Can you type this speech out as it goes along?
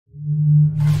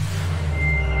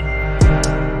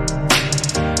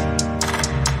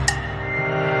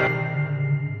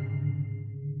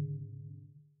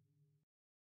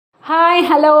Hi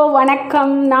hello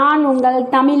வணக்கம். நான் உங்கள்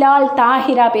தமிழால்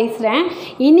தாஹிரா பேசுகிறேன்.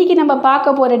 இன்றைக்கி நம்ம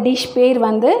பார்க்க போகிற டிஷ் பேர்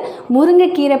வந்து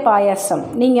முருங்கைக்கீரை பாயாசம்.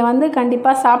 நீங்கள்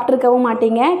கண்டிப்பாக சாப்பிட்ருக்கவும்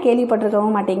மாட்டீங்க,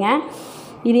 கேள்விப்பட்டிருக்கவும் மாட்டீங்க.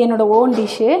 இது என்னோடய ஓன்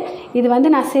டிஷ்ஷு. இது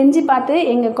நான் செஞ்சு பார்த்து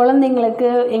எங்கள் குழந்தைங்களுக்கு,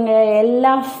 எங்கள்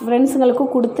எல்லா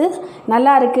ஃப்ரெண்ட்ஸுங்களுக்கும் கொடுத்து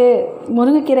நல்லா இருக்குது,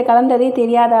 முருங்கைக்கீரை கலந்ததே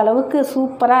தெரியாத அளவுக்கு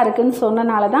சூப்பராக இருக்குதுன்னு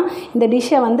சொன்னனால தான் இந்த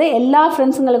டிஷ்ஷை எல்லா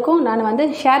ஃப்ரெண்ட்ஸுங்களுக்கும்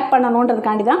நான் ஷேர்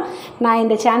பண்ணணுன்றதுக்காண்டி தான் நான்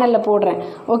இந்த சேனலில் போடுறேன்.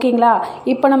 ஓகேங்களா?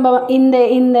 இப்போ நம்ம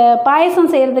இந்த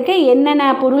பாயசம் செய்கிறதுக்கு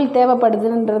என்னென்ன பொருள்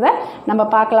தேவைப்படுதுன்றதை நம்ம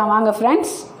பார்க்கலாம். வாங்க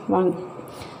ஃப்ரெண்ட்ஸ், வாங்க.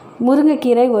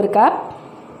 முருங்கைக்கீரை 1 கப்,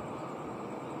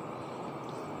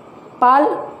 பால்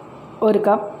 1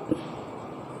 கப்,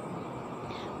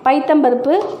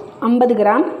 பைத்தம்பருப்பு 50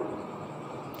 கிராம்,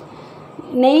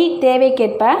 நெய்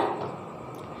தேவைக்கேற்ப.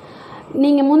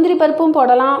 நீங்கள் முந்திரி பருப்பும்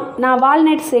போடலாம். நான்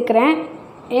வால்நட் சேர்க்குறேன்.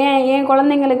 என்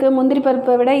குழந்தைங்களுக்கு முந்திரி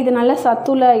பருப்பை விட இது நல்ல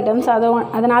சத்துள்ள ஐட்டம்ஸ்,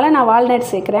 அதனால் நான் வால்நட்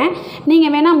சேர்க்குறேன்.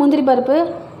 நீங்கள் வேணால் முந்திரி பருப்பு,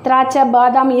 திராட்சை,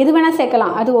 பாதாம் எது வேணால்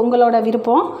சேர்க்கலாம், அது உங்களோட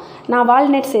விருப்பம். நான்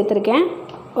வால்நட் சேர்த்துருக்கேன்.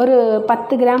 ஒரு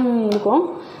 10 கிராம் இருக்கும்.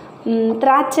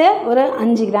 திராட்சை ஒரு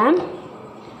 5 கிராம்,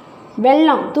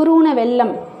 வெல்லம், துருவின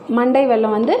வெல்லம், மண்டை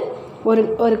வெல்லம்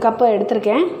ஒரு கப்பு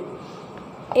எடுத்திருக்கேன்.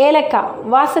 ஏலக்காய்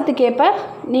வாசத்துக்கேற்ப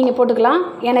நீங்கள் போட்டுக்கலாம்.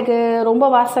 எனக்கு ரொம்ப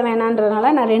வாசம்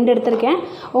வேணான்றதுனால நான் 2 எடுத்திருக்கேன்.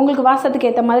 உங்களுக்கு வாசத்துக்கு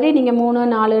ஏற்ற மாதிரி நீங்கள் 3,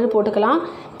 4 போட்டுக்கலாம்.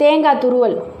 தேங்காய்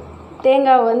துருவல்,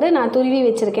 தேங்காய் நான் துருவி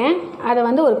வச்சுருக்கேன், அதை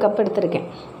 1 கப் எடுத்திருக்கேன்.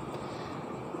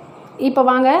 இப்போ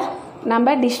வாங்க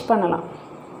நம்ம டிஷ் பண்ணலாம்.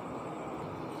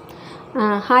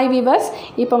 ஹாய் வீவர்ஸ்,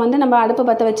 இப்போ நம்ம அடுப்பு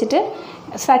பற்ற வச்சுட்டு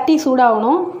சட்டி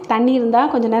சூடாகணும். தண்ணி இருந்தால்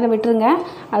கொஞ்சம் நேரம் விட்டுருங்க.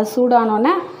 அது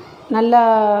சூடானோடனே, நல்லா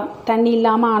தண்ணி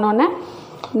இல்லாமல் ஆனோடனே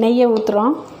நெய்யை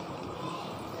ஊற்றுறோம்.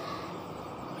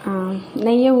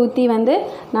 நெய்யை ஊற்றி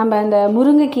நம்ம அந்த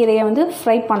முருங்கைக்கீரையை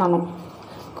ஃப்ரை பண்ணணும்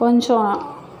கொஞ்சம்.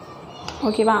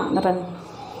 ஓகேவா? இந்த பாருங்க,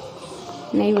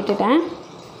 நெய் விட்டுட்டேன்.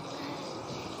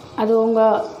 அது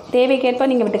உங்கள்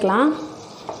தேவைக்கேற்ப நீங்கள் விட்டுக்கலாம்.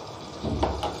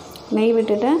 நெய்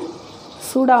விட்டுட்டு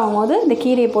சூடாகும் போது இந்த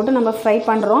கீரையை போட்டு நம்ம ஃப்ரை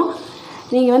பண்ணுறோம்.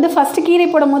 நீங்கள் ஃபஸ்ட்டு கீரை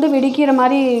போடும் போது வெடிக்கிற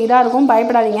மாதிரி இதாக இருக்கும்,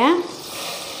 பயப்படாதீங்க.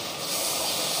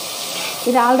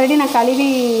 இது ஆல்ரெடி நான் கழுவி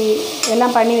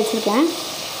எல்லாம் பண்ணி வச்சுருக்கேன்,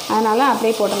 அதனால்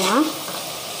அப்படியே போட்டுடலாம்.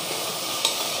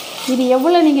 இது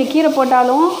எவ்வளோ நீங்கள் கீரை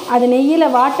போட்டாலும் அது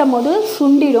நெய்யில் வாட்டும் போது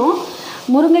சுண்டிடும்.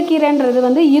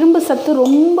 முருங்கைக்கீரைன்றது இரும்பு சத்து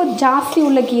ரொம்ப ஜாஸ்தி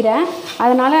உள்ள கீரை,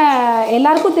 அதனால்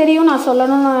எல்லாருக்கும் தெரியும், நான்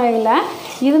சொல்லணும்னு இல்லை.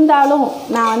 இருந்தாலும்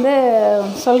நான்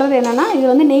சொல்கிறது என்னென்னா,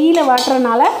 இது நெய்யில்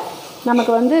வாட்டுறதுனால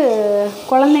நமக்கு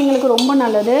குழந்தைங்களுக்கு ரொம்ப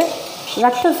நல்லது.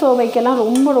 ரத்த சோகைக்கெல்லாம்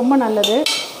ரொம்ப ரொம்ப நல்லது.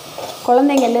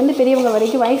 குழந்தைங்கள்லேருந்து பெரியவங்க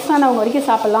வரைக்கும், வயசானவங்க வரைக்கும்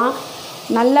சாப்பிட்லாம்.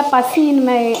 நல்ல பசி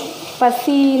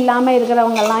இல்லாமல்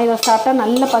இருக்கிறவங்கெல்லாம் இதை சாப்பிட்டா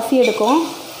நல்ல பசி எடுக்கும்.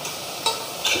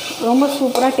 ரொம்ப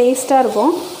சூப்பராக டேஸ்ட்டாக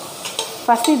இருக்கும்.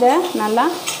 ஃபஸ்ட் இதை நல்லா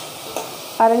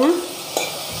பாருங்கள்,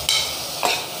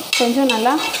 கொஞ்சம்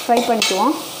நல்லா ஃப்ரை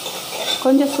பண்ணிக்குவோம்.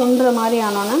 கொஞ்சம் சுண்டுற மாதிரி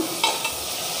ஆனோன்னா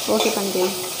ஓகே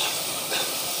பண்ணிக்கலாம்.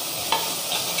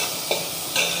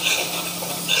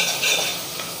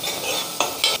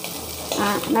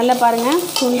 நல்லா பாருங்கள்,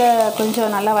 சுண்டை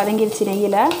கொஞ்சம் நல்லா வதங்கிருச்சு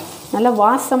நெய்யில். நல்லா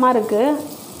வாசமாக இருக்குது.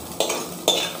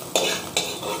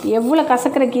 எவ்வளோ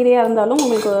கசக்கிற கீரையாக இருந்தாலும்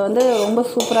உங்களுக்கு ரொம்ப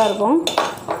சூப்பராக இருக்கும்.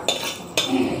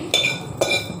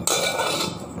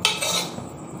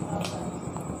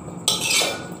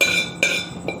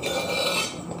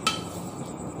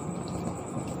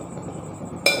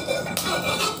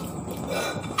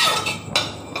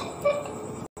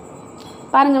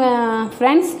 பாருங்கள்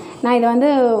ஃப்ரெண்ட்ஸ், நான் இதை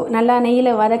நல்லா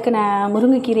நெய்யில் வதக்கின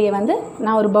முருங்கைக்கீரையை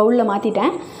நான் ஒரு பவுலில்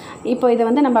மாற்றிட்டேன். இப்போ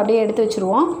இதை நம்ம அப்படியே எடுத்து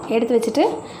வச்சுருவோம். எடுத்து வச்சுட்டு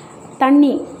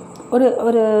தண்ணி ஒரு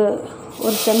ஒரு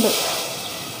ஒரு செம்பு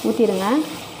ஊற்றிடுங்க.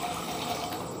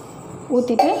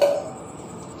 ஊற்றிட்டு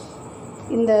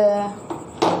இந்த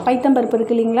பைத்தம்பருப்பு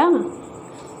இருக்குது இல்லைங்களா,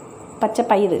 பச்சை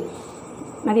பயிறு,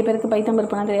 நிறைய பேருக்கு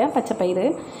பைத்தம்பருப்புனா தெரியாது, பச்சை பயிறு,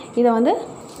 இதை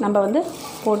நம்ம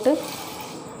போட்டு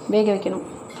வேக வைக்கணும்.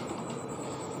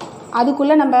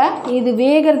 அதுக்குள்ளே நம்ம இது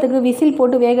வேகிறதுக்கு, விசில்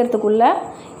போட்டு வேகிறதுக்குள்ளே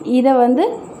இதை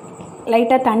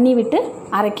லைட்டாக தண்ணி விட்டு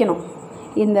அரைக்கணும்.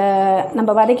 இந்த நம்ம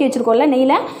வதக்கி வச்சுருக்கோம்ல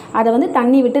நெய்யில், அதை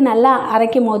தண்ணி விட்டு நல்லா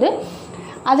அரைக்கும் போது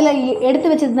அதில் எடுத்து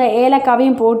வச்சுருந்த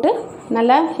ஏலக்காவையும் போட்டு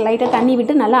நல்லா லைட்டாக தண்ணி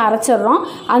விட்டு நல்லா அரைச்சிட்றோம்.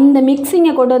 அந்த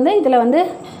மிக்ஸிங்கை கொண்டு இதில்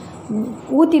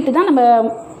ஊற்றிட்டு தான் நம்ம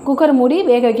குக்கரை மூடி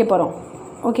வேக வைக்க போகிறோம்.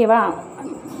 ஓகேவா?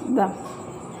 இதான்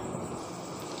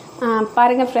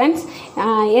பாருங்கள் ஃப்ரெண்ட்ஸ்,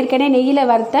 ஏற்கனவே நெய்யில்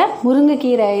வறுத்த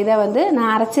முருங்கைக்கீரை இதை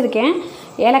நான் அரைச்சிருக்கேன்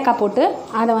ஏலக்காய் போட்டு.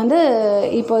 அதை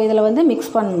இப்போ இதில்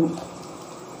மிக்ஸ் பண்ணணும்.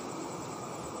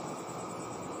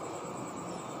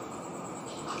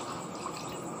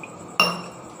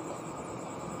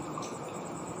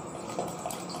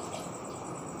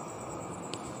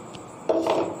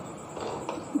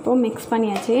 இப்போது மிக்ஸ்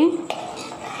பண்ணியாச்சு.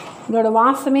 இதோட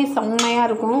வாசமே செம்மையாக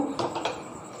இருக்கும்.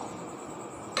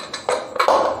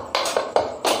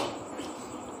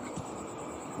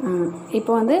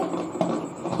 இப்போ வந்து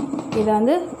இதை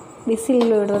வந்து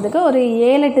விசில் விடுறதுக்கு ஒரு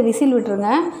 7-8 விசில்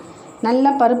விட்டுருங்க.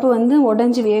 நல்லா பருப்பு வந்து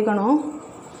உடஞ்சி வேகணும்.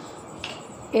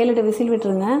 7-8 விசில்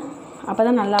விட்டுருங்க, அப்போ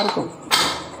தான் நல்லாயிருக்கும்.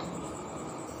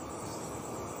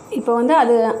 இப்போ வந்து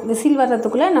அது விசில்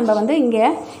வர்றதுக்குள்ளே நம்ம வந்து இங்கே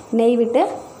நெய் விட்டு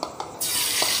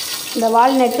இந்த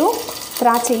வால்நட்டும்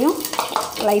திராட்சையும்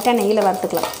லைட்டாக நெய்யில்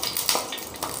வறுத்துக்கலாம்.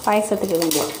 பாயசத்துக்கு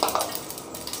வேண்டிய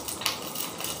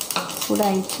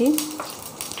சூடாயிடுச்சு.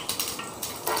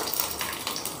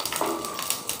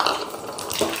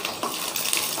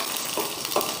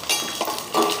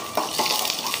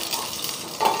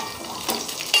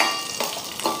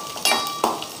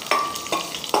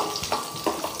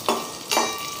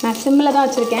 நான் சிம்மில் தான்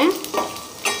வச்சுருக்கேன்.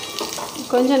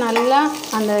 கொஞ்சம் நல்லா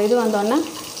அந்த இது வந்தோடனே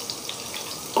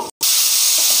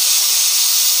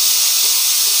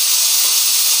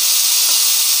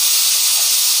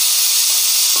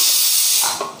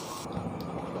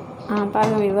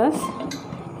பாருங்கள் வியூவர்ஸ்,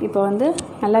 இப்போ வந்து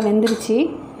நல்லா வெந்துருச்சு.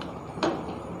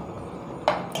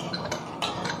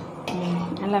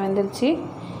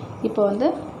 இப்போ வந்து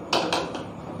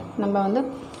நம்ம வந்து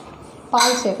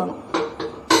பால் சேர்க்கணும்.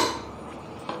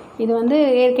 இது வந்து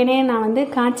ஏற்கனவே நான் வந்து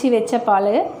காய்ச்சி வச்ச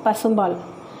பால், பசும்பால்.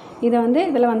 இதை வந்து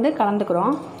இதில் வந்து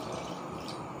கலந்துக்கிறோம்.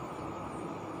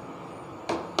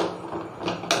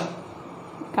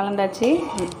 கலந்தாச்சு.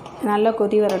 நல்லா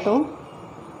கொதி வரட்டும்.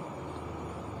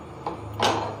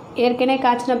 ஏற்கனவே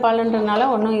காய்ச்சின பாலுன்றதுனால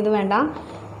ஒன்றும் இது வேண்டாம்.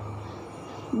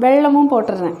 வெல்லமும்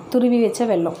போட்டுடுறேன், துருவி வச்ச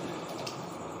வெல்லம்.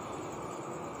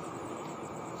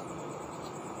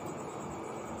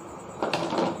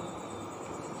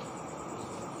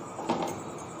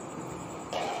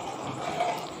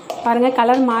 பாருங்கள்,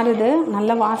 கலர் மாறுது,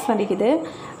 நல்ல வாசம் அடிக்குது.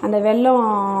 அந்த வெல்லம்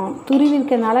துருவி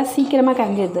இருக்கிறதுனால சீக்கிரமாக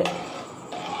கரைஞ்சிடுது.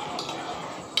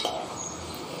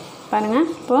 பாருங்கள்,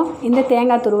 இப்போது இந்த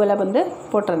தேங்காய் துருவலை வந்து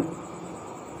போட்டுறேன்.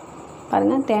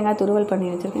 பாருங்கள், தேங்காய் துருவல் பண்ணி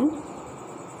வச்சுருக்கேன்.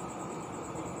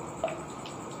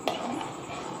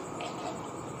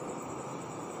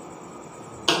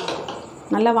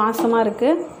 நல்ல வாசமாக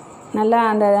இருக்குது. நல்லா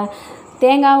அந்த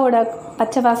தேங்காயோட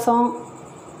பச்சை வாசம்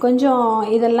கொஞ்சம்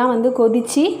இதெல்லாம் வந்து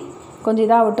கொதித்து கொஞ்சம்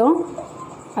இதாகட்டும்.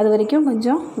 அது வரைக்கும்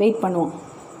கொஞ்சம் வெயிட் பண்ணுவோம்.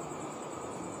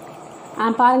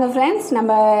 பாருங்கள் ஃப்ரெண்ட்ஸ்,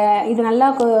 நம்ம இது நல்லா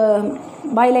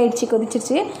பாயில் ஆகிடுச்சி,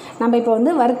 கொதிச்சிருச்சு. நம்ம இப்போ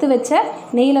வந்து வறுத்து வச்ச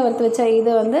நெய்யில் வறுத்து வச்ச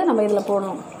இதை வந்து நம்ம இதில்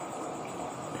போடணும்.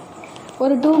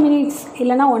 ஒரு 2 மினிட்ஸ்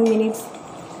இல்லைன்னா 1 மினிட்ஸ்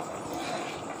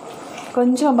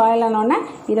கொஞ்சம் பாயில் ஆனோடனே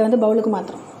இதை வந்து பவுலுக்கு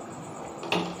மாற்றுறோம்.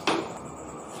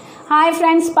 ஹாய்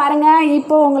ஃப்ரெண்ட்ஸ், பாருங்கள்,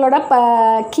 இப்போது உங்களோட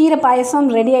கீரை பாயசம்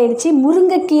ரெடி ஆகிடுச்சு.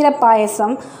 முருங்கைக்கீரை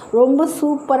பாயசம் ரொம்ப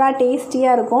சூப்பராக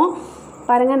டேஸ்டியாக இருக்கும்.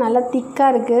 பாருங்கள், நல்லா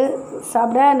திக்காக இருக்குது.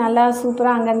 சாப்பிட நல்லா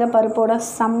சூப்பராக அங்கங்கே பருப்போட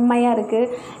செம்மையாக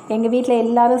இருக்குது. எங்கள் வீட்டில்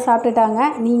எல்லோரும் சாப்பிட்டுட்டாங்க.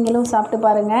 நீங்களும் சாப்பிட்டு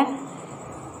பாருங்கள்.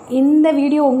 இந்த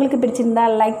வீடியோ உங்களுக்கு பிடிச்சிருந்தா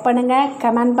லைக் பண்ணுங்கள்,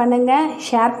 கமெண்ட் பண்ணுங்கள்,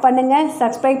 ஷேர் பண்ணுங்கள்,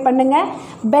 சப்ஸ்கிரைப் பண்ணுங்கள்,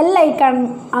 பெல் ஐக்கான்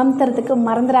அமுத்துறதுக்கு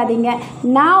மறந்துடாதீங்க.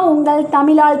 நான் உங்கள்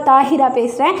தமிழால் தாஹிரா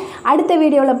பேசுகிறேன். அடுத்த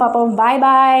வீடியோவில் பார்ப்போம். பாய்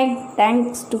பாய்.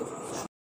 Thanks to